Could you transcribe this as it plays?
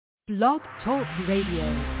Blog Talk Radio.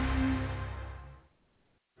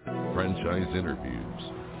 Franchise interviews.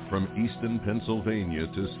 From Easton, Pennsylvania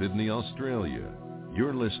to Sydney, Australia,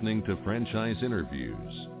 you're listening to Franchise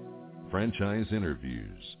Interviews. Franchise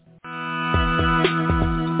Interviews.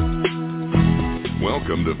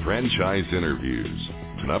 Welcome to Franchise Interviews,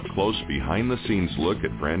 an up-close, behind-the-scenes look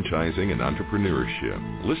at franchising and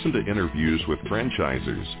entrepreneurship. Listen to interviews with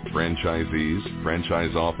franchisors, franchisees,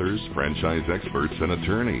 franchise authors, franchise experts, and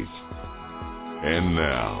attorneys. And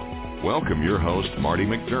now, welcome your host, Marty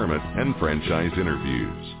McDermott, and Franchise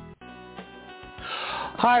Interviews.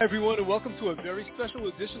 Hi, everyone, and welcome to a very special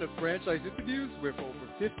edition of Franchise Interviews, where for over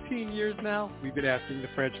 15 years now, we've been asking the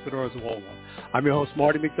entrepreneurs of all one. I'm your host,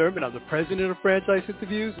 Marty McDermott. I'm the president of Franchise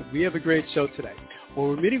Interviews, and we have a great show today. Well,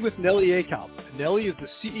 we're meeting with Nellie Akalp. Nellie is the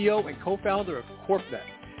CEO and co-founder of CorpNet,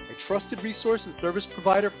 a trusted resource and service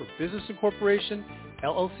provider for business incorporation,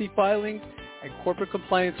 LLC filings, and corporate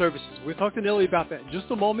compliance services. We'll talk to Nellie about that in just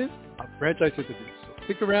a moment on Franchise Interviews. So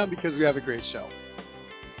stick around because we have a great show.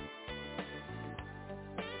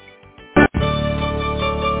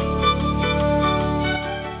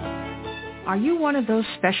 Are you one of those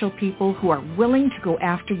special people who are willing to go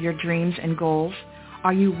after your dreams and goals?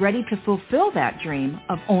 Are you ready to fulfill that dream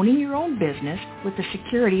of owning your own business with the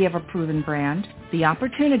security of a proven brand? The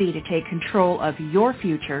opportunity to take control of your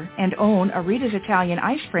future and own a Rita's Italian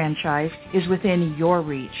Ice franchise is within your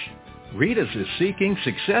reach. Rita's is seeking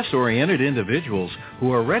success-oriented individuals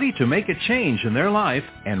who are ready to make a change in their life,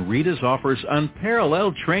 and Rita's offers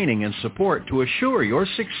unparalleled training and support to assure your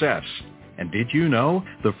success. And did you know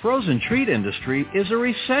the frozen treat industry is a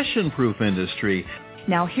recession-proof industry?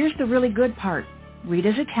 Now here's the really good part.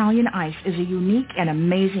 Rita's Italian Ice is a unique and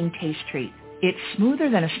amazing taste treat. It's smoother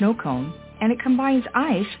than a snow cone, and it combines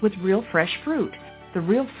ice with real fresh fruit. The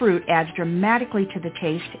real fruit adds dramatically to the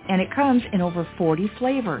taste, and it comes in over 40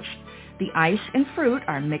 flavors. The ice and fruit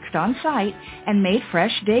are mixed on site and made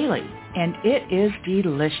fresh daily, and it is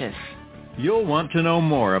delicious. You'll want to know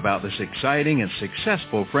more about this exciting and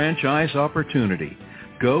successful franchise opportunity.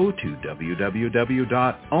 Go to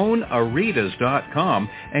www.ownaritas.com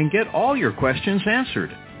and get all your questions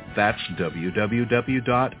answered. That's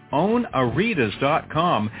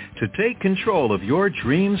www.ownaritas.com to take control of your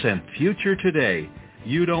dreams and future today.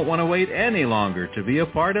 You don't want to wait any longer to be a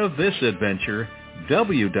part of this adventure.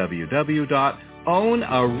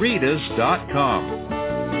 www.ownaritas.com.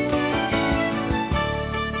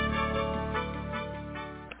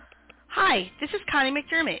 Hi, this is Connie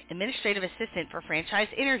McDermott, Administrative Assistant for Franchise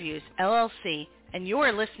Interviews, LLC, and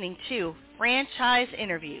you're listening to Franchise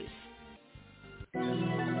Interviews.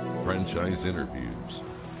 Franchise Interviews.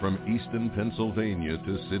 From Easton, Pennsylvania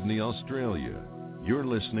to Sydney, Australia, you're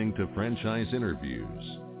listening to Franchise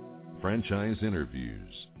Interviews. Franchise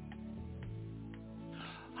Interviews.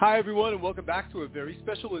 Hi, everyone, and welcome back to a very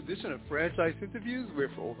special edition of Franchise Interviews, where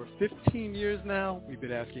for over 15 years now, we've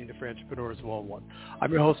been asking the entrepreneurs of all one.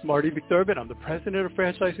 I'm your host, Marty McDermott. I'm the president of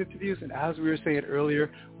Franchise Interviews, and as we were saying earlier,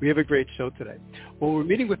 we have a great show today. Well, we're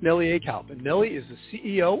meeting with Nellie Akalp, and Nellie is the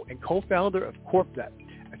CEO and co-founder of CorpNet,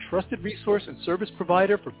 a trusted resource and service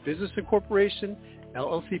provider for business incorporation,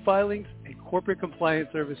 LLC filings, and corporate compliance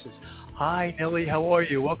services. Hi, Nellie. How are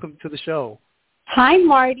you? Welcome to the show. Hi,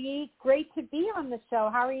 Marty. Great to be on the show.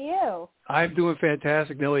 How are you? I'm doing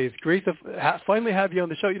fantastic, Nellie. It's great to finally have you on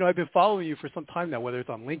the show. You know, I've been following you for some time now, whether it's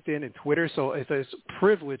on LinkedIn and Twitter, so it's a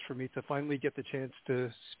privilege for me to finally get the chance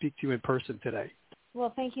to speak to you in person today.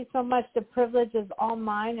 Well, thank you so much. The privilege is all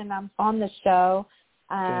mine, and I'm on the show,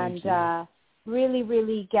 and really,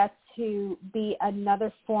 really get to be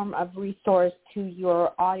another form of resource to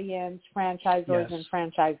your audience, franchisors, and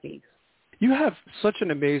franchisees. You have such an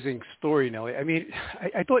amazing story, Nellie. I mean,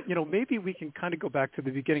 I thought, maybe we can kind of go back to the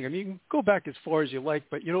beginning. I mean, you can go back as far as you like,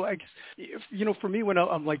 but, I guess, for me, when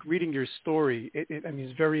I'm like reading your story,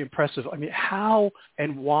 it's very impressive. I mean, how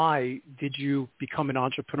and why did you become an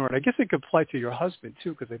entrepreneur? And I guess it could apply to your husband,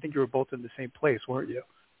 too, because I think you were both in the same place, weren't you?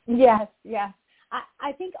 Yes.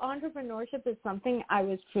 I think entrepreneurship is something I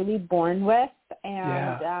was truly born with.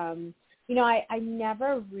 And, I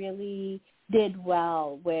never really did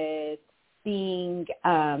well with being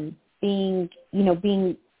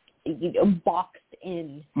boxed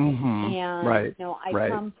in. Mm-hmm. And right. I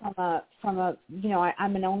come from a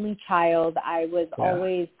I'm an only child. I was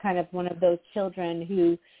always kind of one of those children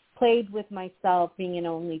who played with myself, being an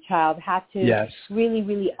only child, had to really,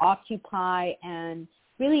 really occupy and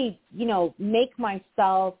really, make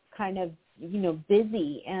myself kind of,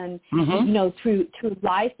 busy. And, through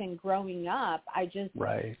life and growing up, I just,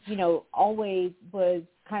 always was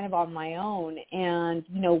kind of on my own. And,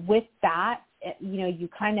 with that, you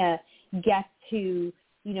kind of get to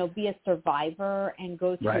be a survivor and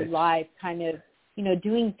go through life kind of,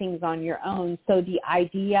 doing things on your own. So the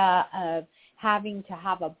idea of having to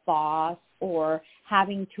have a boss or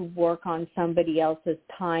having to work on somebody else's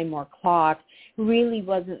time or clock really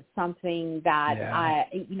wasn't something that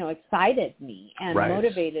excited me and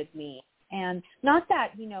motivated me. And not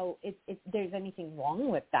that, there's anything wrong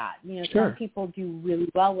with that. Some people do really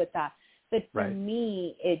well with that. But for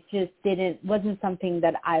me, it just wasn't something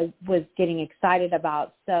that I was getting excited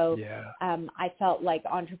about. So I felt like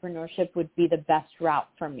entrepreneurship would be the best route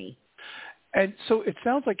for me. And so it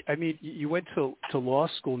sounds like, you went to law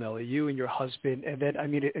school, Nellie, you and your husband, and then,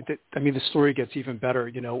 the story gets even better.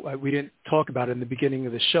 We didn't talk about it in the beginning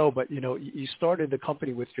of the show, but, you started the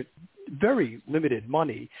company with very limited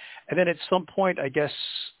money. And then at some point, I guess,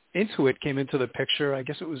 Intuit came into the picture. I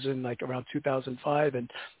guess it was in around 2005,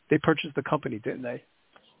 and they purchased the company, didn't they?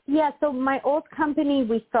 Yeah. So my old company,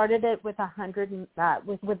 we started it with $100 out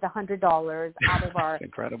of our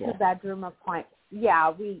two-bedroom apartment.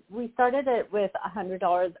 Yeah, we started it with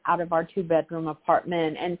 $100 out of our two-bedroom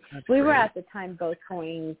apartment, and we were at the time both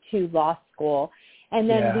going to law school, and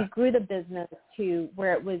then we grew the business to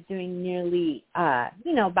where it was doing nearly,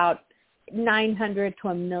 about $900 to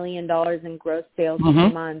 $1 million in gross sales per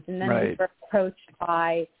month, and then we were approached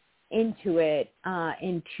by Intuit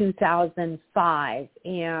in 2005,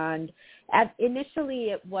 and initially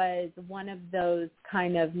it was one of those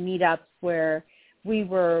kind of meetups where we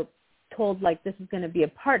were told this is going to be a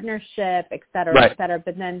partnership, et cetera,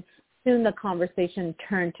 but then soon the conversation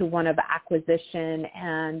turned to one of acquisition,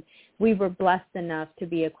 and we were blessed enough to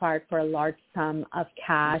be acquired for a large sum of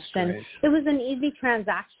cash. And it was an easy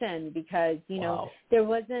transaction because, there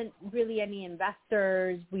wasn't really any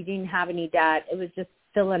investors. We didn't have any debt. It was just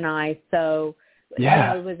Phil and I. So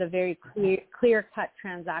it was a very clear-cut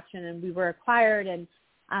transaction, and we were acquired. And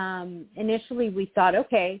initially we thought,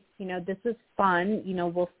 okay, this is fun,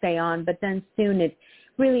 we'll stay on. But then soon it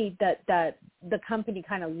really, the company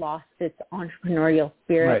kind of lost its entrepreneurial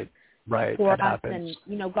spirit. For us, happens.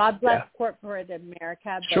 And God bless corporate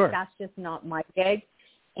America, but that's just not my gig.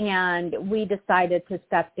 And we decided to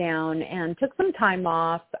step down and took some time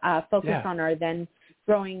off, focus on our then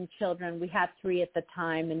growing children. We had 3 at the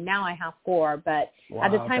time, and now I have 4. But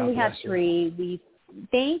at the time we had 3.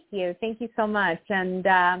 Thank you so much. And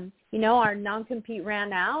our non-compete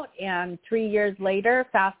ran out, and 3 years later,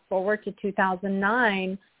 fast forward to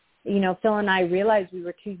 2009. Phil and I realized we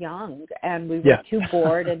were too young, and we were too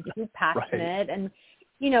bored and too passionate, and,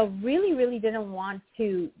 really, really didn't want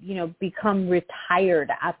to, become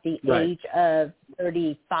retired at the age of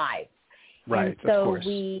 35. And so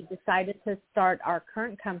we decided to start our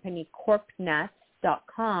current company,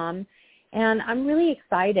 CorpNet.com, and I'm really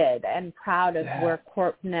excited and proud of where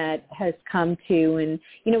CorpNet has come to. And,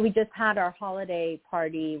 we just had our holiday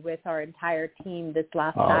party with our entire team this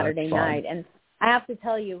last Saturday night, and I have to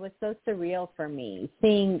tell you, it was so surreal for me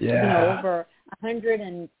seeing, over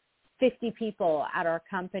 150 people at our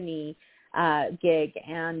company gig.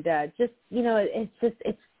 And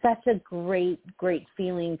it's such a great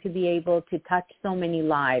feeling to be able to touch so many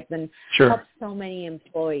lives and help so many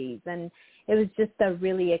employees. And it was just a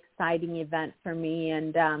really exciting event for me.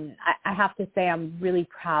 And I have to say I'm really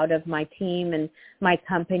proud of my team and my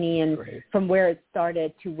company and from where it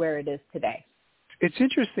started to where it is today. It's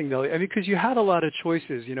interesting, though, because you had a lot of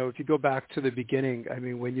choices. If you go back to the beginning,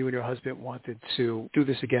 when you and your husband wanted to do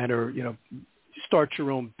this again or, start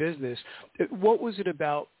your own business, what was it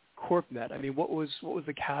about CorpNet? What was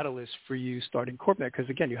the catalyst for you starting CorpNet? Because,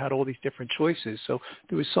 again, you had all these different choices. So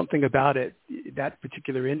there was something about it, that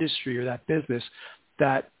particular industry or that business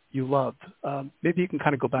that you loved. Maybe you can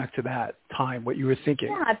kind of go back to that time, what you were thinking.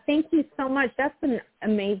 Yeah, thank you so much. That's an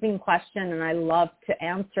amazing question, and I love to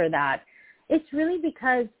answer that. It's really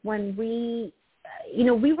because when we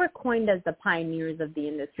were coined as the pioneers of the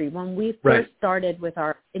industry. When we first started with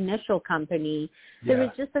our initial company, there was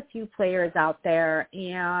just a few players out there,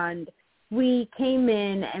 and we came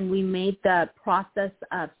in and we made the process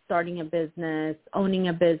of starting a business, owning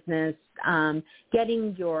a business,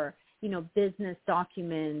 getting your, business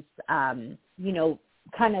documents, kind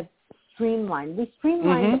of streamlined. We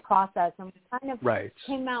streamlined the process, and we kind of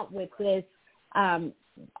came out with this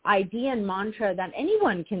idea and mantra that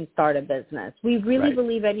anyone can start a business. We really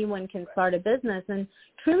believe anyone can start a business, and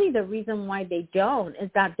truly the reason why they don't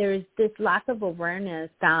is that there's this lack of awareness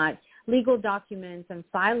that legal documents and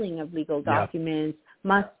filing of legal documents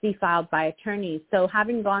must be filed by attorneys. So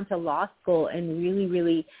having gone to law school and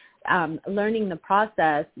really learning the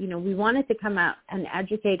process, we wanted to come out and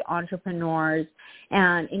educate entrepreneurs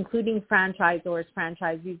and including franchisors,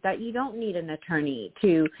 franchisees, that you don't need an attorney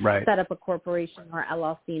to set up a corporation or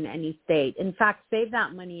LLC in any state. In fact, save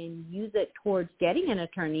that money and use it towards getting an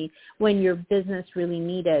attorney when your business really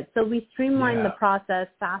needed. So we streamlined the process.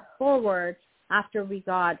 Fast forward, after we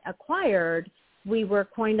got acquired, we were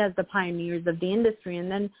coined as the pioneers of the industry. And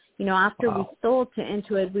then, after we sold to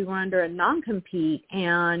Intuit, we were under a non-compete,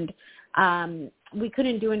 and we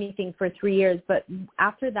couldn't do anything for 3 years. But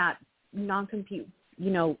after that non-compete,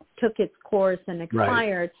 took its course and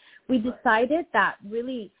expired, we decided that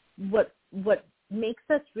really what makes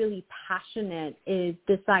us really passionate is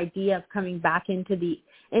this idea of coming back into the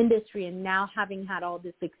industry, and now having had all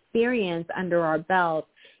this experience under our belt,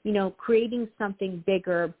 creating something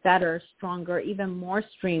bigger, better, stronger, even more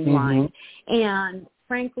streamlined. And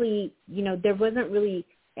frankly, there wasn't really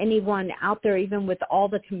anyone out there, even with all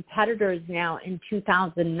the competitors now in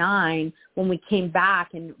 2009, when we came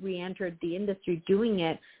back and re-entered the industry, doing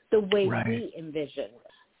it the way we envisioned.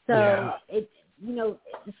 So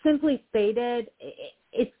simply stated,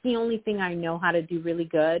 it's the only thing I know how to do really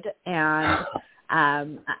good, and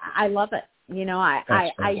I love it. I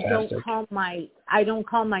don't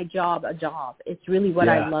call my job a job. It's really what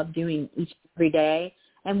I love doing each and every day.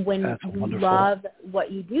 And when you love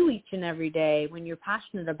what you do each and every day, when you're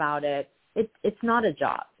passionate about it, it's not a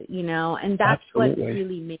job, and that's what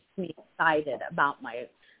really makes me excited about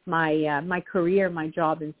my career, my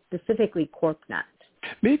job, and specifically CorpNet.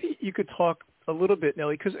 Maybe you could talk a little bit,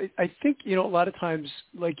 Nellie, because I think, a lot of times,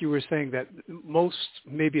 like you were saying, that most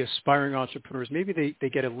maybe aspiring entrepreneurs, maybe they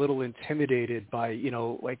get a little intimidated by,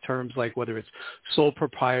 like terms like whether it's sole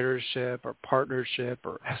proprietorship or partnership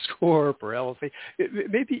or S Corp or LLC.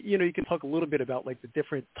 Maybe, you can talk a little bit about like the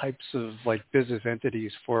different types of like business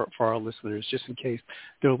entities for our listeners, just in case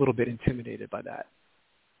they're a little bit intimidated by that.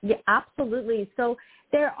 Yeah, absolutely. So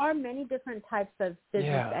there are many different types of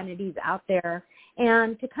business entities out there.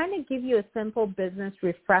 And to kind of give you a simple business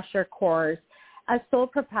refresher course, a sole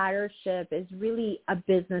proprietorship is really a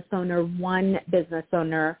business owner, one business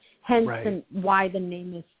owner, hence why the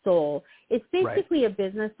name is sole. It's basically a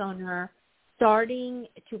business owner starting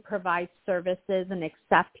to provide services and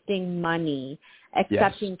accepting money,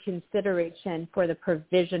 accepting consideration for the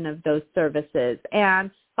provision of those services.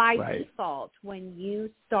 And by default, when you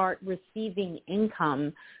start receiving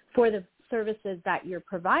income for the services that you're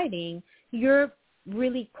providing, you're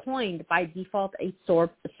really coined by default a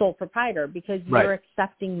sole proprietor, because you're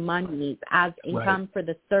accepting money as income for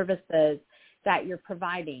the services that you're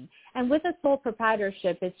providing. And with a sole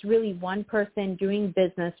proprietorship, it's really one person doing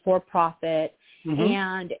business for profit,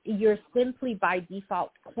 and you're simply by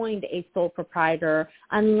default coined a sole proprietor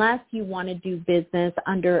unless you want to do business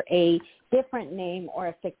under a different name or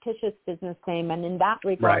a fictitious business name. And in that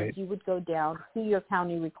regard, you would go down to your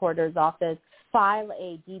county recorder's office, file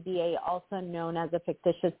a DBA, also known as a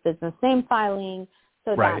fictitious business name filing,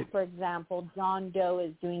 so that, for example, John Doe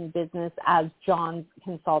is doing business as John's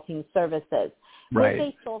Consulting Services. With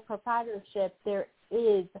a sole proprietorship, there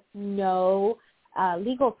is no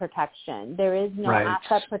legal protection. There is no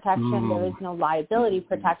asset protection. There is no liability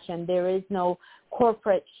protection. There is no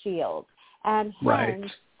corporate shield. And hence,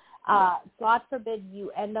 God forbid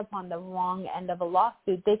you end up on the wrong end of a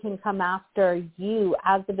lawsuit, they can come after you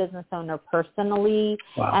as the business owner personally,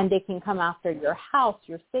 and they can come after your house,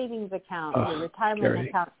 your savings account, your retirement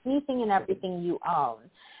account, anything and everything you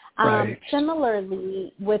own.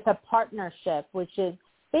 Similarly, with a partnership, which is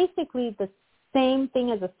basically the same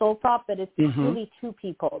thing as a sole prop, but it's really two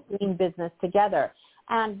people doing business together.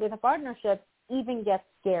 And with a partnership, even gets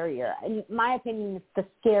scarier. In my opinion, it's the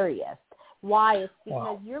scariest. Why? It's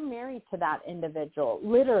because you're married to that individual,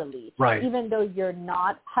 literally, even though you're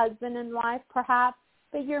not husband and wife, perhaps,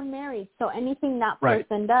 but you're married. So anything that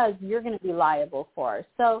person does, you're going to be liable for.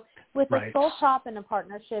 So with a sole prop and a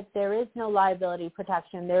partnership, there is no liability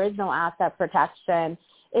protection. There is no asset protection.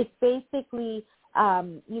 It's basically,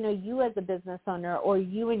 you as a business owner, or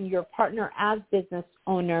you and your partner as business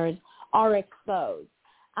owners are exposed.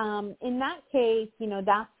 In that case,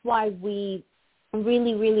 that's why we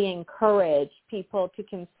really, really encourage people to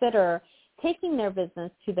consider taking their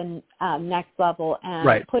business to the next level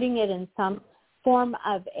and putting it in some form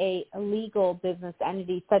of a legal business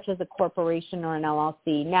entity, such as a corporation or an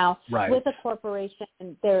LLC. Now, with a corporation,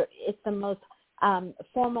 it's the most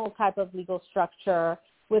formal type of legal structure.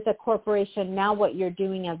 With a corporation, now what you're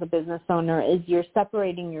doing as a business owner is you're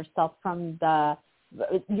separating yourself from the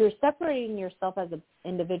you're separating yourself as an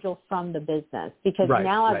individual from the business, because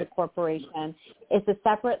now as a corporation, it's a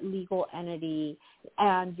separate legal entity,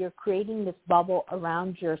 and you're creating this bubble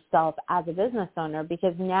around yourself as a business owner,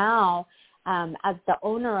 because now as the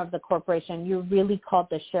owner of the corporation, you're really called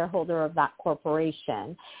the shareholder of that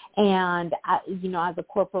corporation. And, as a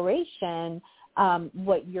corporation,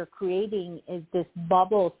 what you're creating is this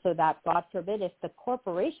bubble so that, God forbid, if the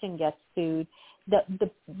corporation gets sued,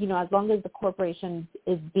 as long as the corporation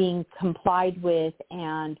is being complied with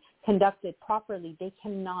and conducted properly, they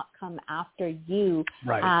cannot come after you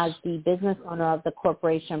as the business owner of the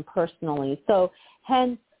corporation personally. So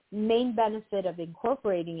hence, main benefit of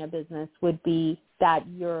incorporating a business would be that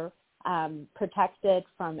you're protected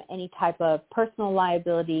from any type of personal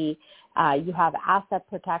liability. You have asset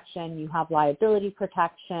protection. You have liability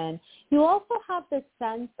protection. You also have this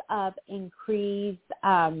sense of increased,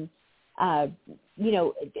 kind of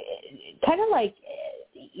like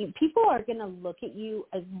people are going to look at you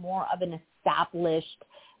as more of an established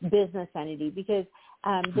business entity, because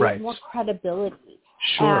there's more credibility.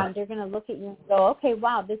 Sure. And they're going to look at you and go, okay,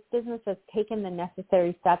 wow, this business has taken the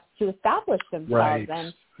necessary steps to establish themselves,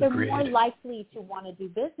 and they're more likely to want to do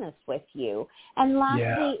business with you. And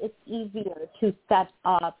lastly, it's easier to set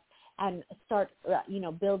up and start,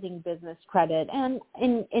 building business credit. And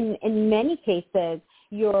in many cases,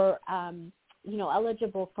 you're,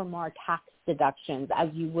 eligible for more tax deductions as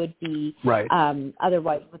you would be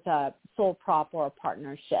otherwise with a sole prop or a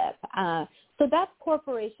partnership. So that's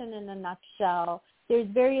corporation in a nutshell. There's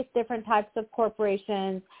various different types of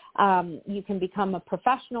corporations. You can become a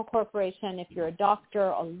professional corporation if you're a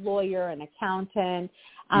doctor, a lawyer, an accountant.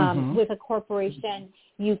 With a corporation,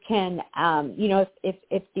 you can,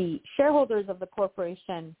 if the shareholders of the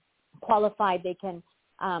corporation qualify, they can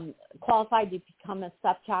qualify to become a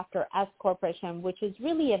subchapter S corporation, which is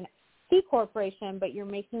really an C corporation, but you're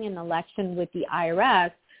making an election with the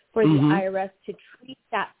IRS for the IRS to treat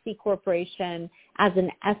that C corporation as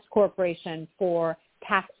an S corporation for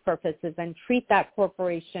tax purposes and treat that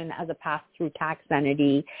corporation as a pass-through tax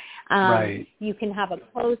entity. You can have a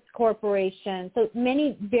closed corporation. So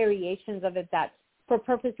many variations of it that for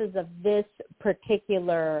purposes of this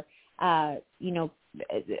particular,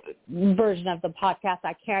 version of the podcast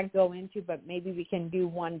I can't go into, but maybe we can do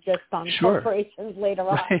one just on corporations later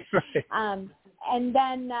on. And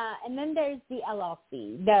then there's the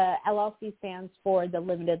LLC. The LLC stands for the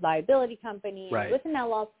limited liability company. Right. And with an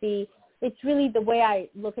LLC, it's really the way I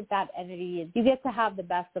look at that entity is you get to have the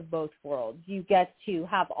best of both worlds. You get to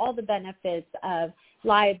have all the benefits of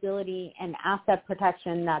liability and asset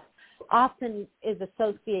protection that often is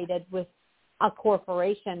associated with a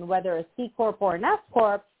corporation, whether a C Corp or an S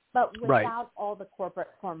Corp, but without all the corporate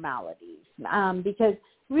formalities. Because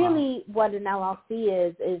really what an LLC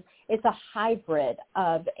is it's a hybrid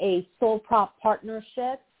of a sole prop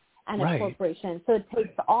partnership and a corporation. So it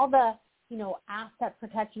takes all the, asset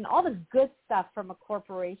protection, all the good stuff from a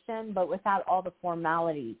corporation, but without all the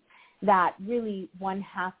formalities that really one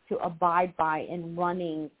has to abide by in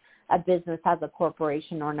running a business as a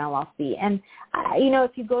corporation or an LLC. And,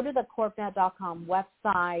 if you go to the CorpNet.com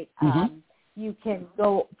website, you can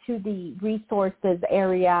go to the resources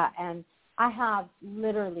area, and I have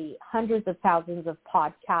literally hundreds of thousands of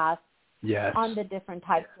podcasts on the different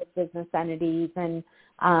types of business entities. And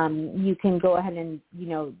you can go ahead and,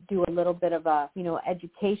 do a little bit of a,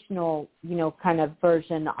 educational, kind of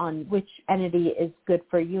version on which entity is good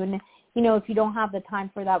for you. And, if you don't have the time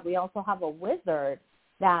for that, we also have a wizard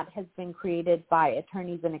that has been created by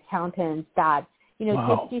attorneys and accountants that,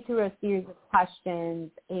 takes you through a series of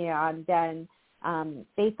questions, and then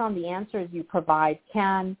based on the answers you provide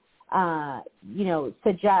can,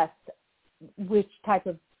 suggest which type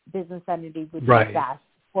of business entity would be best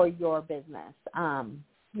for your business.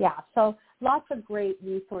 So lots of great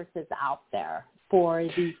resources out there for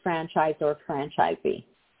the franchise or franchisee.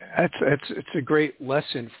 It's a great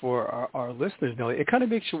lesson for our listeners, Nellie. It kind of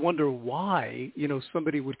makes you wonder why,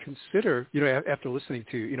 somebody would consider, after listening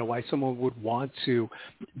to, why someone would want to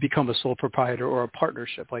become a sole proprietor or a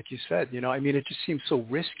partnership, like you said. It just seems so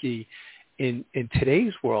risky in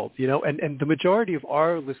today's world, and the majority of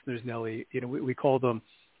our listeners, Nellie, we call them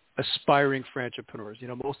aspiring franchipreneurs.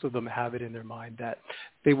 Most of them have it in their mind that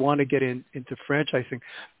they want to get into franchising,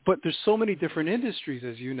 but there's so many different industries,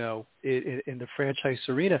 as you know, in the franchise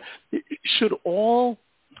arena. Should all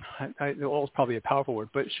is probably a powerful word,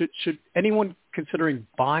 but should anyone considering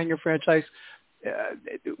buying a franchise,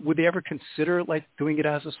 would they ever consider like doing it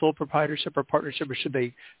as a sole proprietorship or partnership, or should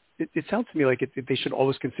they? It sounds to me like they should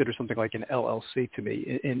always consider something like an LLC to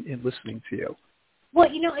me in listening to you. Well,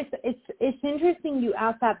 it's interesting you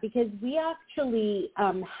ask that because we actually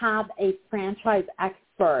have a franchise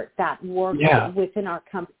expert that works within our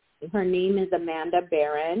company. Her name is Amanda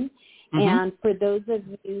Barron. And for those of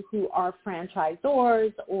you who are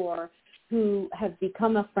franchisors or who have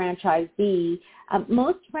become a franchisee,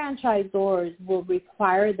 most franchisors will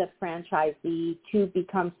require the franchisee to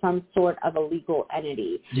become some sort of a legal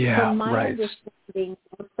entity. From my understanding,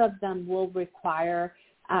 most of them will require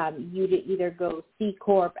you to either go C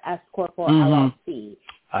Corp, S Corp, or LLC.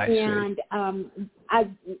 And as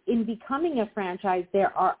in becoming a franchise,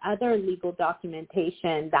 there are other legal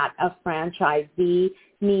documentation that a franchisee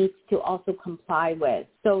needs to also comply with.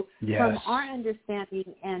 So from our understanding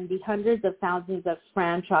and the hundreds of thousands of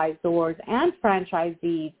franchisors and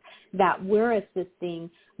franchisees that we're assisting,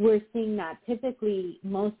 we're seeing that typically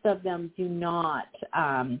most of them do not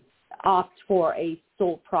opt for a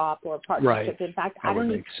sole prop or partnership. In fact, I don't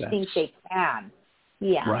even think they can.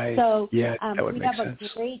 So we have a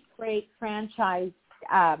great franchise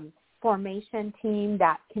formation team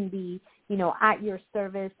that can be, at your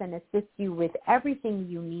service and assist you with everything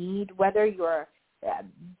you need, whether you're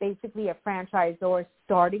basically a franchisor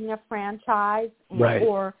starting a franchise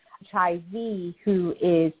or a franchisee who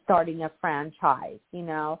is starting a franchise,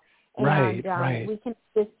 And we can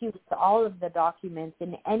assist you with all of the documents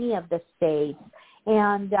in any of the states.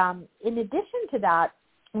 And in addition to that,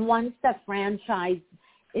 once the franchise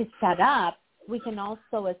is set up, we can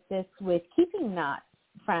also assist with keeping that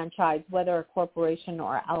franchise, whether a corporation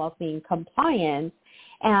or LLC, in compliance,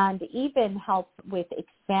 and even help with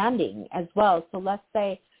expanding as well. So let's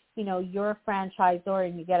say, you're a franchisor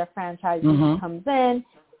and you get a franchisee who comes in,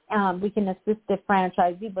 we can assist the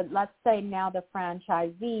franchisee, but let's say now the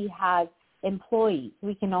franchisee has employees.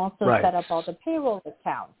 We can also set up all the payroll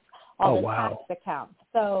accounts, all the tax accounts.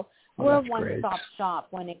 So we're a one-stop shop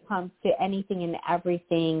when it comes to anything and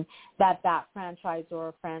everything that franchisor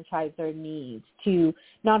or franchisor needs to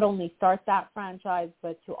not only start that franchise,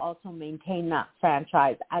 but to also maintain that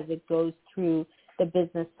franchise as it goes through the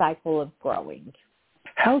business cycle of growing.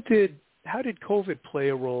 How did COVID play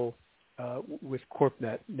a role with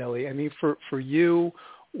CorpNet, Nellie? I mean, for you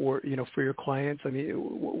or for your clients, I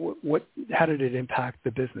mean, how did it impact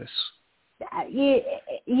the business?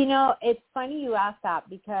 It's funny you ask that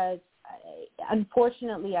because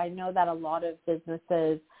unfortunately, I know that a lot of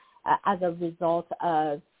businesses, as a result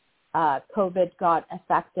of COVID, got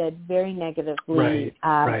affected very negatively.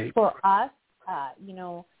 For us,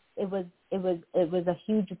 it was a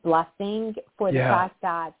huge blessing for the fact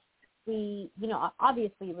that we,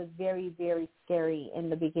 obviously it was very, very scary in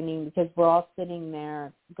the beginning because we're all sitting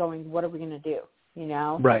there going, what are we going to do?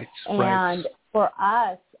 And for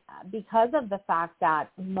us, because of the fact that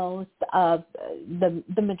most of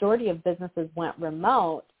the majority of businesses went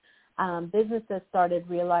remote, businesses started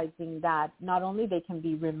realizing that not only they can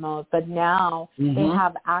be remote, but now they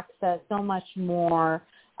have access so much more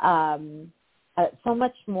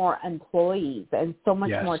employees and so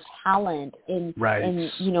much more talent in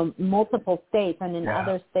multiple states and in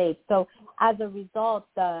other states. So as a result,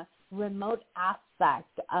 the remote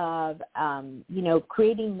aspect of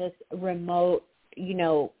creating this remote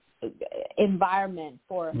environment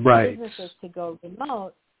for businesses to go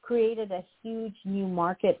remote created a huge new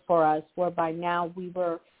market for us, whereby now we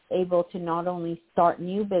were able to not only start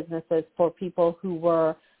new businesses for people who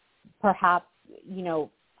were perhaps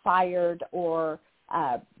fired or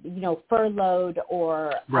furloughed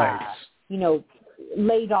or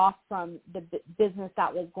laid off from the business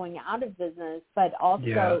that was going out of business, but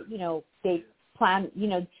also they plan,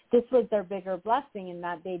 this was their bigger blessing in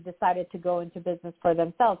that they decided to go into business for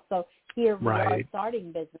themselves. So here we are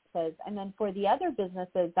starting businesses. And then for the other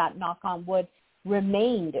businesses that, knock on wood,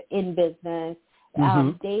 remained in business,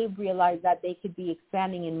 they realized that they could be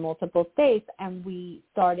expanding in multiple states, and we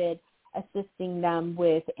started assisting them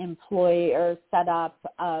with employer setup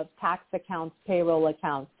of tax accounts, payroll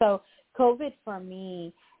accounts. So COVID for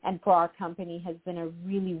me and for our company has been a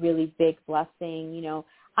really, really big blessing.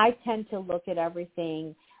 I tend to look at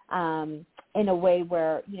everything in a way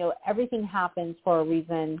where, everything happens for a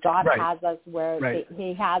reason. God has us where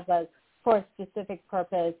he has us for a specific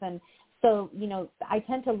purpose. And so, I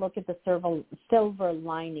tend to look at the silver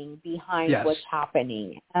lining behind what's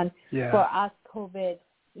happening. And for us, COVID,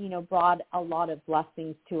 brought a lot of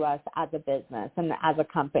blessings to us as a business and as a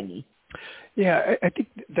company. Yeah, I think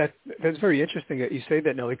that's very interesting that you say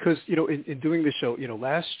that, Nellie, because, in doing the show,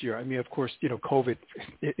 last year, I mean, of course, COVID,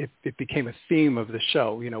 it became a theme of the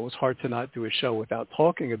show. It was hard to not do a show without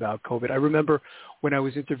talking about COVID. I remember when I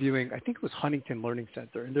was interviewing, I think it was Huntington Learning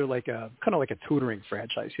Center, and they're like kind of like a tutoring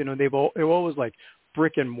franchise. They're always like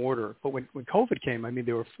brick and mortar. But when COVID came, I mean,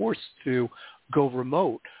 they were forced to go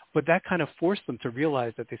remote. But that kind of forced them to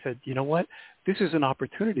realize that they said, you know what, this is an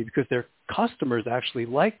opportunity because their customers actually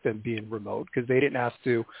liked them being remote because they didn't have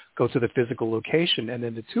to go to the physical location. And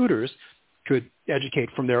then the tutors could educate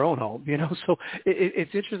from their own home, you know. So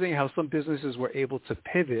it's interesting how some businesses were able to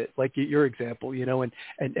pivot, like your example, you know, and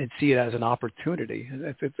see it as an opportunity.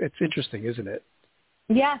 It's interesting, isn't it?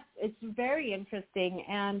 Yes, it's very interesting.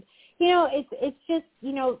 And, you know, it's just,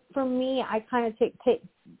 you know, for me, I kind of take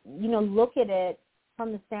you know, look at it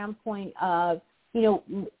from the standpoint of, you know,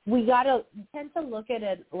 we tend to look at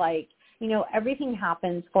it like, you know, everything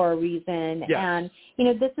happens for a reason. Yes. And, you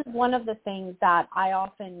know, this is one of the things that I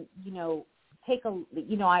often, you know,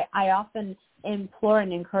 I often implore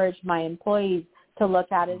and encourage my employees to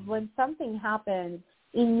look at is when something happens,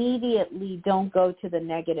 immediately don't go to the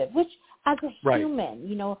negative, which as a human,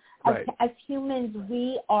 you know, as humans,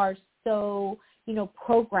 we are so, you know,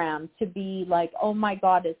 programmed to be like, oh my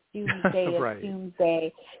God, it's doomsday, it's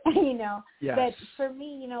doomsday, you know. Yes. But for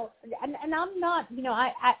me, you know, and I'm not, you know,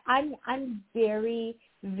 I'm very,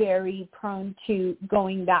 very prone to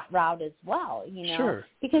going that route as well, you know. Sure.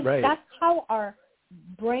 Because that's how our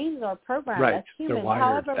brains are programmed as humans.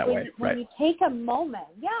 However, when you take a moment,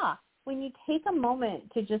 when you take a moment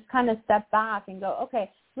to just kind of step back and go, okay,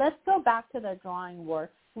 let's go back to the drawing board.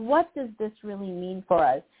 What does this really mean for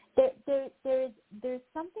us? There's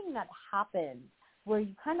something that happens where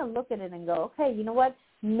you kind of look at it and go, okay, you know what?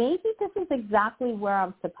 Maybe this is exactly where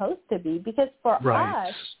I'm supposed to be, because for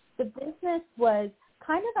us, the business was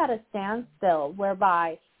kind of at a standstill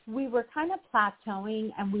whereby we were kind of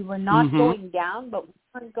plateauing and we were not going down, but we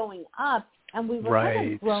weren't going up, and we were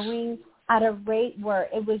kind of growing at a rate where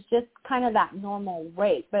it was just kind of that normal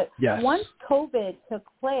rate. But once COVID took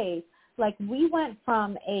place, like we went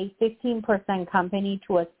from a 15% company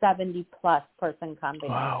to a 70-plus person company.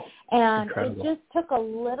 Wow. And incredible. It just took a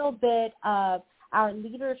little bit of our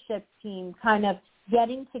leadership team kind of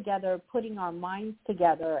getting together, putting our minds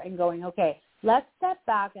together and going, okay, let's step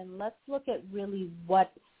back and let's look at really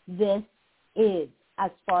what this is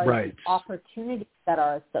as far as the opportunities that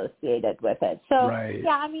are associated with it. So,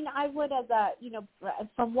 yeah, I mean, I would, as a, you know,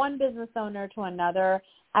 from one business owner to another,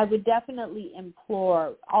 I would definitely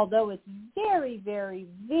implore, although it's very, very,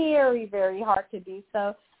 very, very hard to do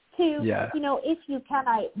so, to, you know, if you can,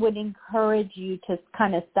 I would encourage you to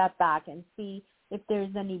kind of step back and see if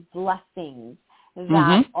there's any blessings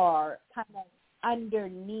that are kind of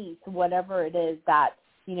underneath whatever it is that,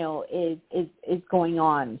 you know, is going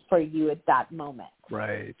on for you at that moment.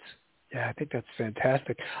 Right. Yeah, I think that's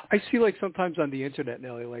fantastic. I see, like, sometimes on the internet,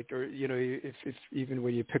 Nellie, like, or, you know, if even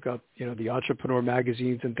when you pick up, you know, the entrepreneur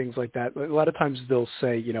magazines and things like that, a lot of times they'll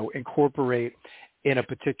say, you know, incorporate in a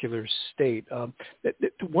particular state.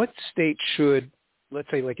 What state should, let's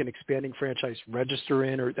say, like an expanding franchise register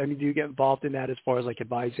in? Or, I mean, do you get involved in that as far as like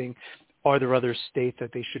advising? Are there other states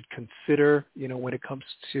that they should consider, you know, when it comes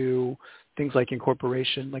to things like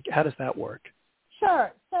incorporation? Like, how does that work?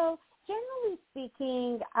 Sure. So generally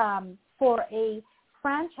speaking, for a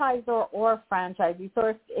franchisor or franchisee,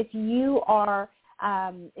 so if you are,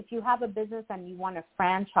 if you have a business and you want to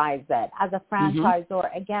franchise it as a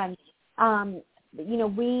franchisor, again, you know,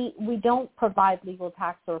 we don't provide legal,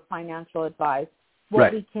 tax, or financial advice.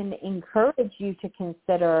 What we can encourage you to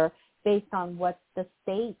consider based on what the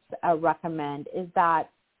states recommend is that,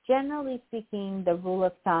 generally speaking, the rule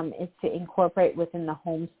of thumb is to incorporate within the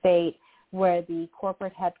home state where the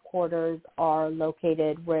corporate headquarters are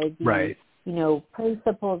located, where the you know,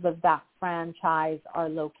 principals of that franchise are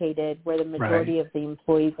located, where the majority of the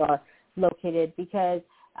employees are located, because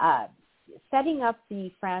setting up the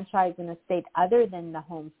franchise in a state other than the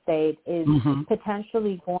home state is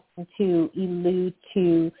potentially going to allude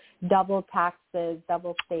to double taxes,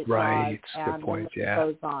 double state laws, and the list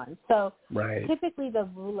goes on. So typically the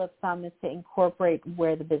rule of thumb is to incorporate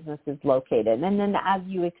where the business is located. And then as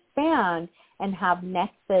you expand and have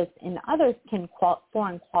nexus in others, can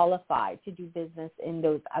foreign qualify to do business in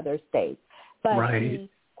those other states. But the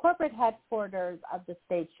corporate headquarters of the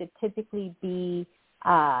state should typically be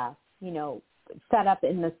you know, set up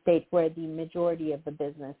in the state where the majority of the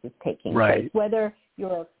business is taking place, whether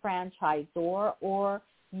you're a franchisor or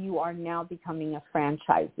you are now becoming a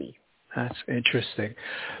franchisee. That's interesting.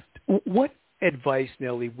 What advice,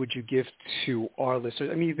 Nellie, would you give to our listeners?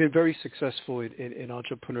 I mean, you've been very successful in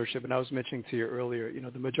entrepreneurship, and I was mentioning to you earlier, you know,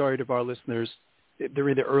 the majority of our listeners, they're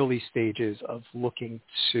in the early stages of looking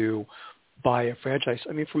to buy a franchise.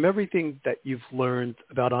 I mean, from everything that you've learned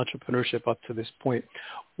about entrepreneurship up to this point,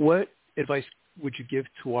 what advice would you give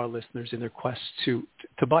to our listeners in their quest to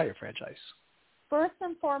buy a franchise? First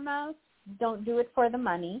and foremost, don't do it for the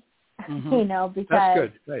money, because that's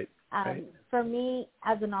good. Right. For me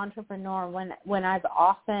as an entrepreneur, when I've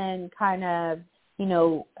often kind of,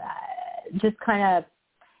 just kind of,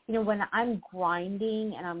 when I'm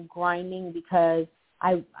grinding and I'm grinding because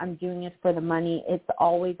I'm doing it for the money, it's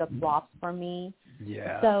always a flop for me.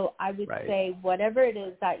 Yeah. So I would say whatever it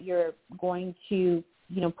is that you're going to,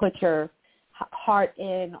 put your heart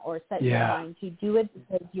in or set your mind to, do it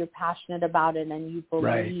because you're passionate about it and you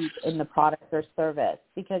believe in the product or service.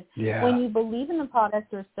 Because when you believe in the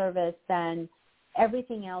product or service, then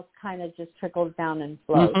everything else kind of just trickles down and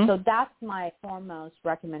flows. So that's my foremost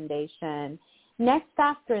recommendation. Next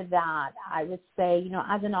after that, I would say,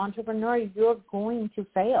 as an entrepreneur, you're going to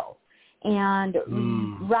fail. And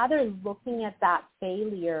rather looking at that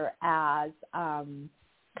failure as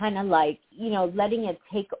kind of like, letting it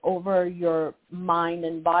take over your mind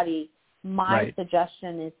and body, my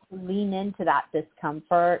suggestion is to lean into that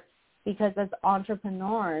discomfort, because as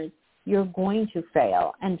entrepreneurs, you're going to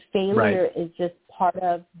fail. And failure is just part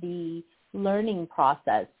of the learning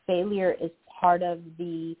process. Failure is part of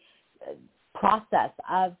the process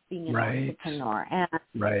of being an entrepreneur.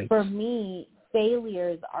 And for me,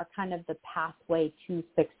 failures are kind of the pathway to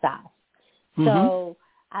success. So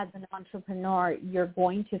as an entrepreneur, you're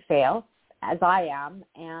going to fail, as I am,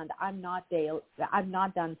 and I'm not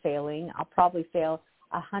done failing. I'll probably fail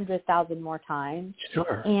 100,000 more times.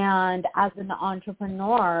 Sure. And as an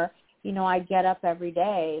entrepreneur, I get up every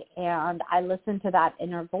day and I listen to that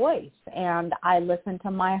inner voice and I listen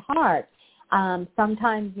to my heart.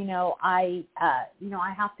 Sometimes, I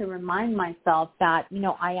have to remind myself that,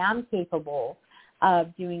 I am capable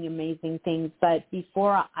of doing amazing things, but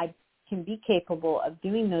before I can be capable of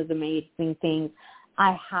doing those amazing things,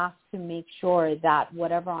 I have to make sure that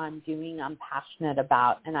whatever I'm doing, I'm passionate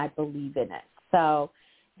about and I believe in it. So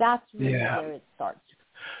that's really where it starts.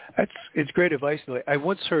 It's great advice, Nellie. I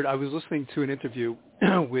once heard, I was listening to an interview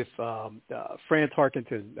with Fran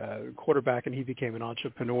Tarkenton, quarterback, and he became an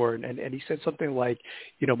entrepreneur. And he said something like,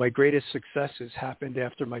 my greatest successes happened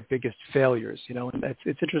after my biggest failures, and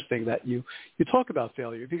it's interesting that you talk about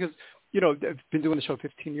failure because, I've been doing the show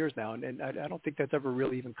 15 years now, and I don't think that's ever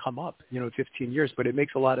really even come up, 15 years, but it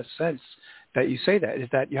makes a lot of sense that you say that, is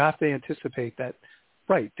that you have to anticipate that,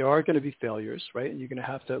 there are going to be failures, and you're going to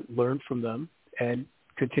have to learn from them and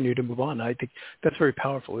continue to move on. I think that's very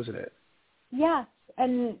powerful, isn't it? Yes.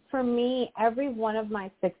 And for me, every one of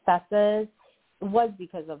my successes was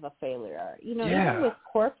because of a failure. Even with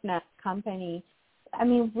CorpNet company, I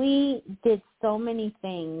mean, we did so many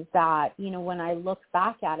things that, when I look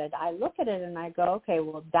back at it, I look at it and I go, okay,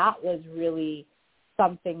 well, that was really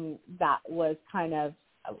something that was kind of,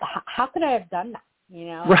 how could I have done that?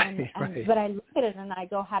 But I look at it and I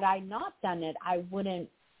go, had I not done it, I wouldn't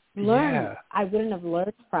learn. I wouldn't have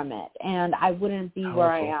learned from it, and I wouldn't be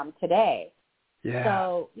where I am today.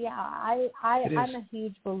 So I'm a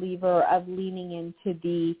huge believer of leaning into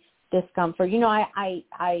the discomfort.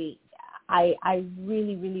 I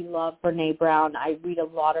really, really love Brene Brown. I read a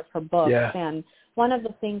lot of her books, and one of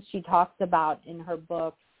the things she talks about in her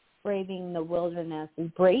book, Braving the Wilderness, is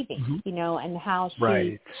braving, and how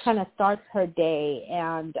she kind of starts her day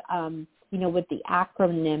and, with the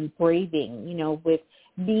acronym braving, with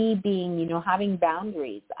B being, having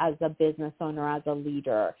boundaries as a business owner, as a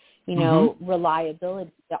leader,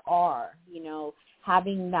 reliability, the R,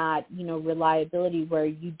 having that, reliability where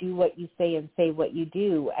you do what you say and say what you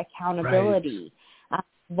do, accountability,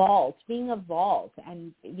 vault, being a vault,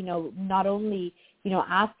 and, not only,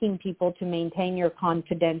 asking people to maintain your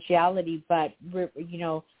confidentiality, but,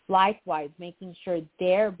 likewise making sure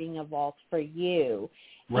they're being a vault for you.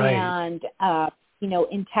 And,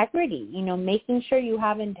 integrity, making sure you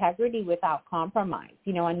have integrity without compromise,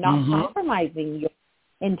 and not compromising your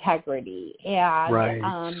integrity.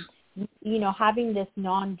 And, having this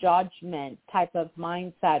non-judgment type of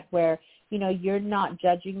mindset where, you're not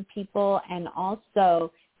judging people, and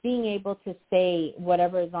also being able to say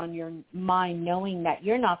whatever is on your mind, knowing that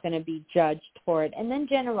you're not going to be judged for it. And then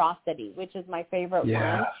generosity, which is my favorite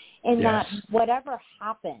one, in that whatever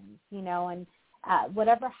happens, and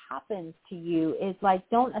whatever happens to you is like,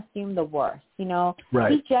 don't assume the worst, be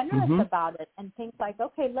generous about it and think like,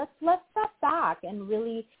 okay, let's step back and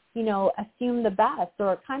really, assume the best,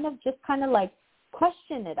 or kind of like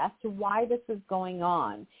question it as to why this is going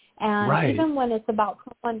on. And even when it's about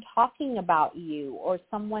someone talking about you or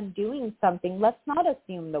someone doing something, let's not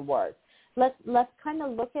assume the worst. Let's kind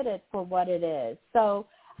of look at it for what it is. So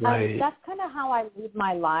that's kind of how I live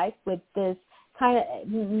my life, with this kind of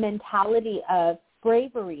mentality of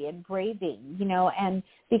bravery and braving, and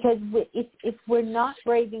because if we're not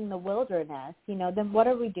braving the wilderness, then what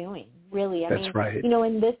are we doing, really? I mean, right.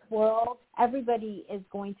 In this world, everybody is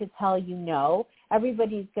going to tell you no.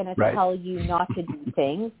 Everybody's going to tell you not to do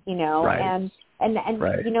things, and right.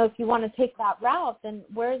 If you want to take that route, then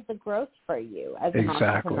where's the growth for you as an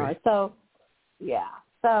entrepreneur? So, yeah.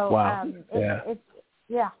 So, wow.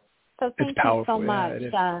 So thank you so much.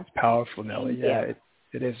 It's powerful, Nellie. Yeah,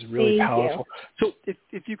 it is really powerful. So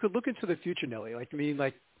if you could look into the future, Nellie,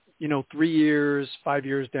 3 years, 5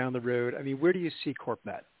 years down the road, where do you see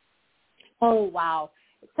CorpNet? Oh, wow.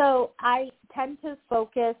 So I tend to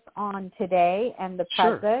focus on today and the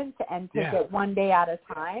present and take it one day at a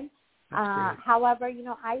time. However,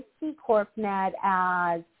 I see CorpNet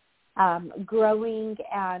as growing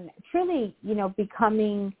and truly,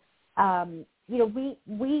 becoming,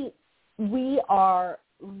 we are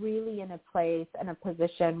really in a place and a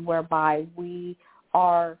position whereby we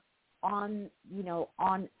are on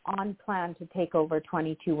plan to take over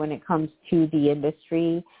 22 when it comes to the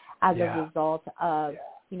industry as a result of,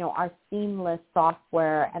 our seamless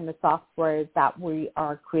software and the software that we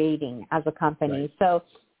are creating as a company. Right. So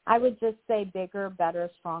I would just say bigger, better,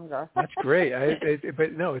 stronger. That's great. It's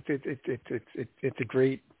a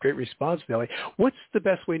great response, Nellie. What's the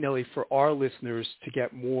best way, Nellie, for our listeners to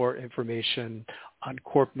get more information on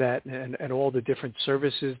CorpNet and all the different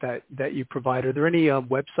services that you provide? Are there any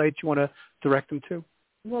websites you want to direct them to?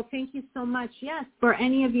 Well, thank you so much. Yes, for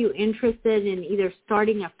any of you interested in either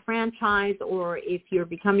starting a franchise or if you're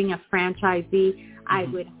becoming a franchisee, I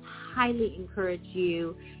would highly encourage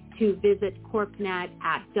you to visit CorpNet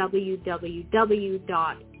at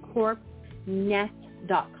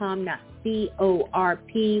www.corpnet.com. That's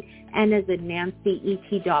CORPN as in Nancy,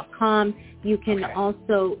 ET.com. You can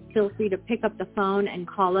also feel free to pick up the phone and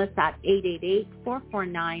call us at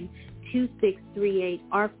 888-449-2638.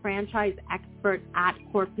 Our franchise expert at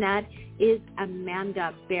CorpNet is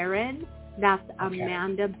Amanda Barron. That's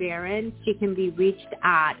Amanda Barron. She can be reached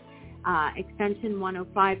at extension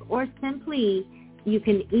 105 or simply you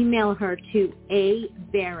can email her to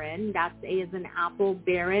Barron, that's A as in Apple,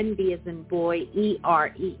 Barron, B as in boy,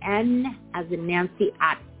 EREN as in Nancy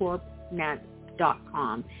at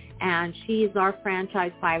corpnet.com. And she is our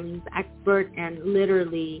franchise filings expert and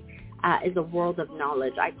literally is a world of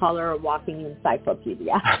knowledge. I call her a walking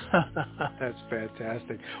encyclopedia. That's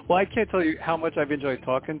fantastic. Well, I can't tell you how much I've enjoyed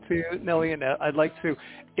talking to you, Nellie, and I'd like to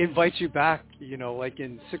invite you back,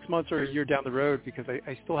 in 6 months or a year down the road because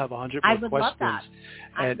I still have 100 more questions.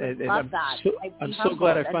 I would love that. I'm so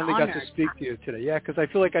glad I finally got to speak to you today. Yeah, because I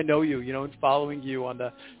feel like I know you, and following you on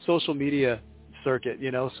the social media circuit,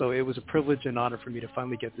 so it was a privilege and honor for me to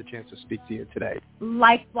finally get the chance to speak to you today.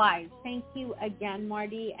 Likewise. Thank you again,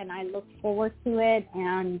 Marty, and I look forward to it,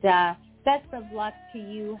 and best of luck to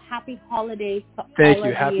you. Happy holidays to all of you. Thank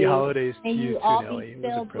you. Happy holidays to you too, May you all Nellie. be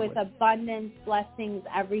filled with abundance, blessings,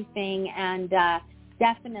 everything, and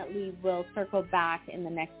definitely will circle back in the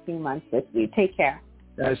next few months with you. Take care.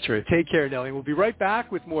 That's true. Take care, Nellie. We'll be right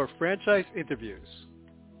back with more franchise interviews.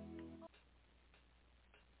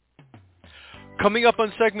 Coming up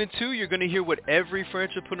on segment 2, you're going to hear what every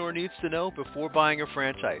franchipreneur needs to know before buying a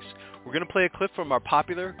franchise. We're going to play a clip from our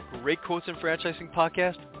popular Great Quotes in Franchising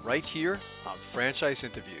podcast right here on Franchise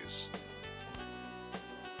Interviews.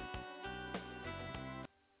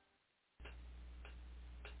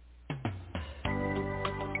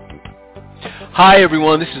 Hi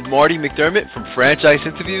everyone, this is Marty McDermott from Franchise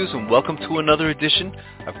Interviews, and welcome to another edition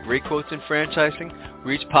of Great Quotes in Franchising,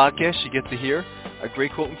 where each podcast you get to hear a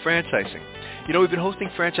great quote in franchising. We've been hosting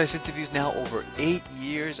Franchise Interviews now over 8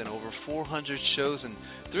 years and over 400 shows, and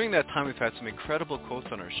during that time we've had some incredible quotes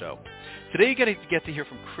on our show. Today you're going to get to hear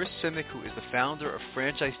from Chris Simic, who is the founder of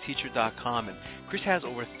FranchiseTeacher.com, and Chris has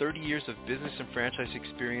over 30 years of business and franchise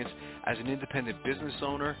experience as an independent business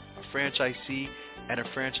owner, a franchisee, and a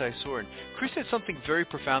franchisor. And Chris said something very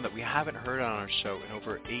profound that we haven't heard on our show in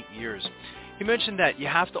over 8 years. He mentioned that you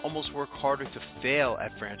have to almost work harder to fail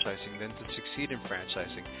at franchising than to succeed in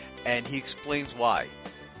franchising, and he explains why.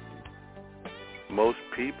 Most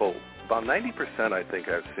people, about 90% I think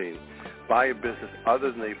I've seen, buy a business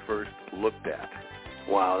other than they first looked at.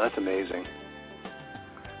 Wow, that's amazing.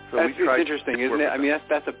 So it's interesting, isn't it? I mean,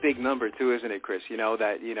 that's a big number too, isn't it, Chris?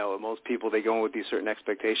 Most people, they go in with these certain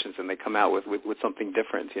expectations and they come out with something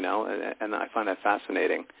different, and I find that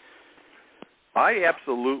fascinating. I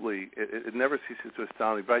absolutely, it never ceases to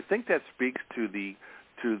astound me, but I think that speaks to the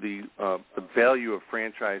value of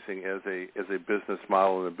franchising as a business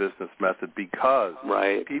model and a business method, because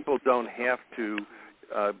people don't have to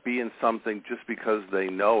be in something just because they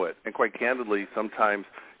know it. And quite candidly, sometimes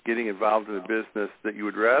getting involved in a business that you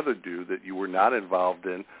would rather do that you were not involved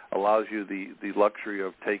in allows you the luxury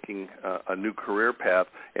of taking a new career path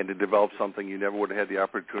and to develop something you never would have had the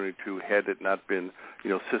opportunity to had it not been,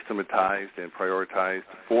 systematized and prioritized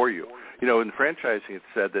for you. In franchising, it's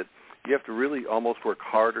said that you have to really almost work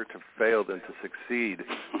harder to fail than to succeed,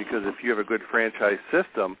 because if you have a good franchise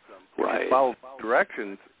system, if you follow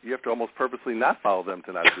directions, you have to almost purposely not follow them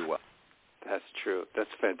to not do well. That's true. That's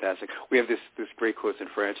fantastic. We have this great quote in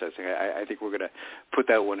franchising. I think we're going to put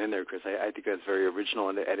that one in there, Chris. I think that's very original,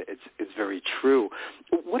 and it's very true.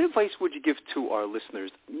 What advice would you give to our listeners?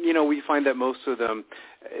 We find that most of them,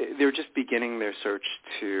 they're just beginning their search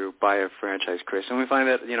to buy a franchise, Chris, and we find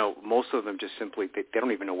that, most of them just simply, they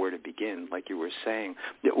don't even know where to begin, like you were saying.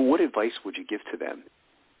 What advice would you give to them?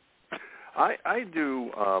 I do,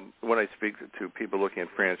 when I speak to people looking at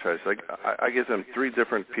franchise, I give them three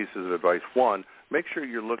different pieces of advice. One, make sure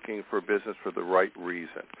you're looking for a business for the right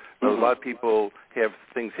reason. A lot of people have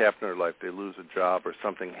things happen in their life. They lose a job or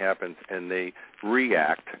something happens, and they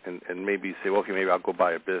react and maybe say, well, okay, maybe I'll go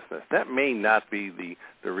buy a business. That may not be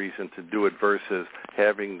the reason to do it versus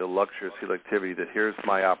having the luxurious selectivity that here's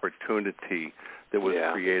my opportunity that was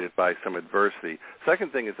created by some adversity.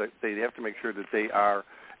 Second thing is that they have to make sure that they are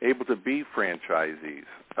able to be franchisees,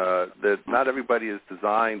 that not everybody is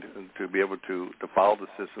designed to be able to follow the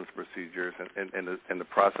systems, procedures, and the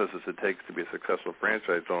processes it takes to be a successful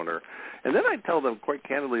franchise owner. And then I tell them quite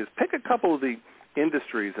candidly is pick a couple of the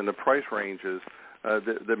industries and the price ranges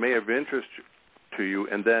that may have interest to you,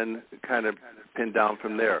 and then kind of pin down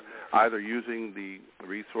from there, either using the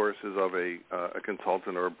resources of a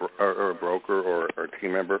consultant or a broker or a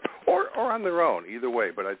team member, or on their own. Either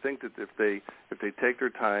way, but I think that if they take their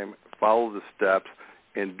time, follow the steps,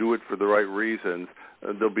 and do it for the right reasons,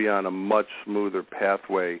 they'll be on a much smoother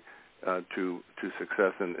pathway to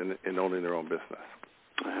success in owning their own business.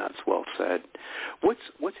 That's well said.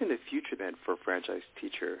 What's in the future then for Franchise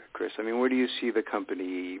Teacher, Chris? I mean, where do you see the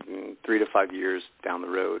company 3 to 5 years down the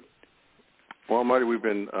road? Well, Marty, we've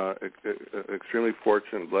been extremely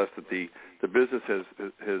fortunate and blessed that the business has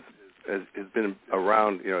been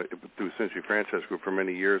around, through Century Franchise Group for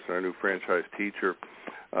many years. And our new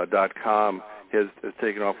FranchiseTeacher.com has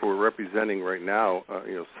taken off. We're representing right now,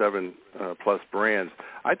 7+ brands.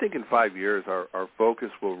 I think in 5 years, our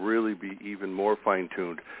focus will really be even more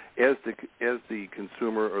fine-tuned as the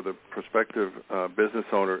consumer or the prospective business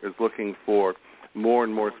owner is looking for more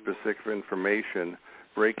and more specific information.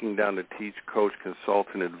 Breaking down to teach, coach, consult,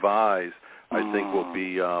 and advise, I think will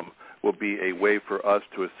be a way for us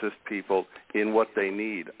to assist people in what they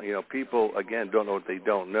need. People, again, don't know what they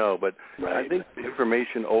don't know, but I think the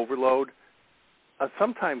information overload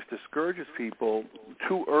sometimes discourages people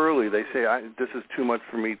too early. They say, this is too much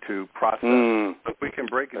for me to process. But we can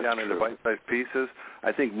break it down into bite-sized pieces.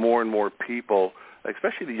 I think more and more people,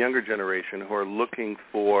 especially the younger generation, who are looking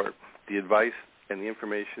for the advice and the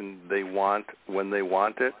information they want when they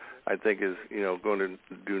want it, I think is going to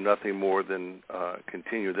do nothing more than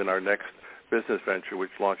continue. Then our next business venture,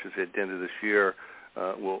 which launches at the end of this year,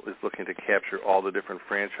 is looking to capture all the different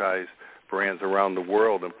franchise brands around the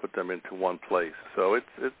world and put them into one place. So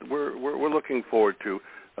we're looking forward to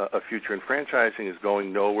a future. And franchising is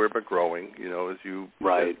going nowhere but growing. As you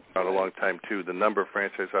said for a long time too, the number of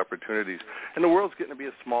franchise opportunities, and the world's getting to be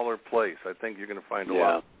a smaller place. I think you're going to find a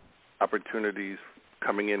lot of opportunities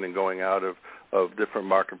coming in and going out of different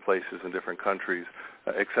marketplaces in different countries,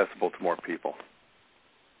 accessible to more people.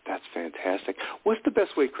 That's fantastic. What's the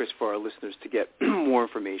best way, Chris, for our listeners to get more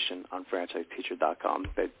information on FranchiseTeacher.com?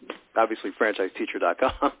 Obviously,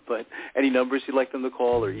 FranchiseTeacher.com, but any numbers you'd like them to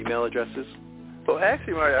call or email addresses? Well,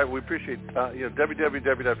 actually, we appreciate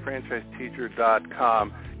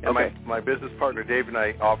www.franchiseteacher.com. And my business partner, Dave, and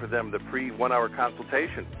I offer them the free 1-hour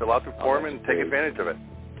consultation. Fill out the form and take advantage of it.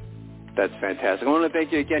 That's fantastic. I want to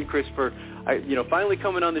thank you again, Chris, for finally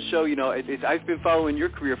coming on the show. I've been following your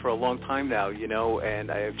career for a long time now,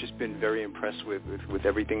 and I have just been very impressed with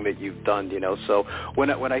everything that you've done. So when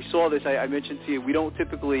I saw this, I mentioned to you, we don't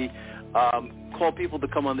typically call people to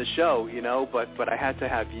come on the show, but I had to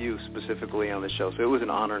have you specifically on the show. So it was an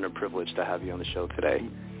honor and a privilege to have you on the show today.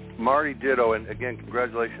 Marty, ditto, and again,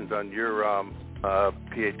 congratulations on your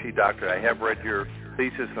PhD doctorate. I have read your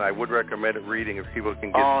thesis, and I would recommend it reading if people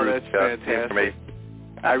can get through the information.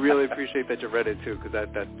 I really appreciate that you read it, too, because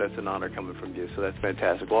that's an honor coming from you. So that's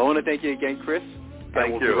fantastic. Well, I want to thank you again, Chris. Thank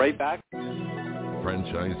you. We'll be right back.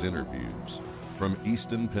 Franchise Interviews. From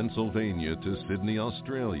Easton, Pennsylvania to Sydney,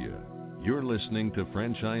 Australia, you're listening to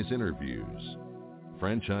Franchise Interviews.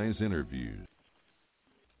 Franchise Interviews.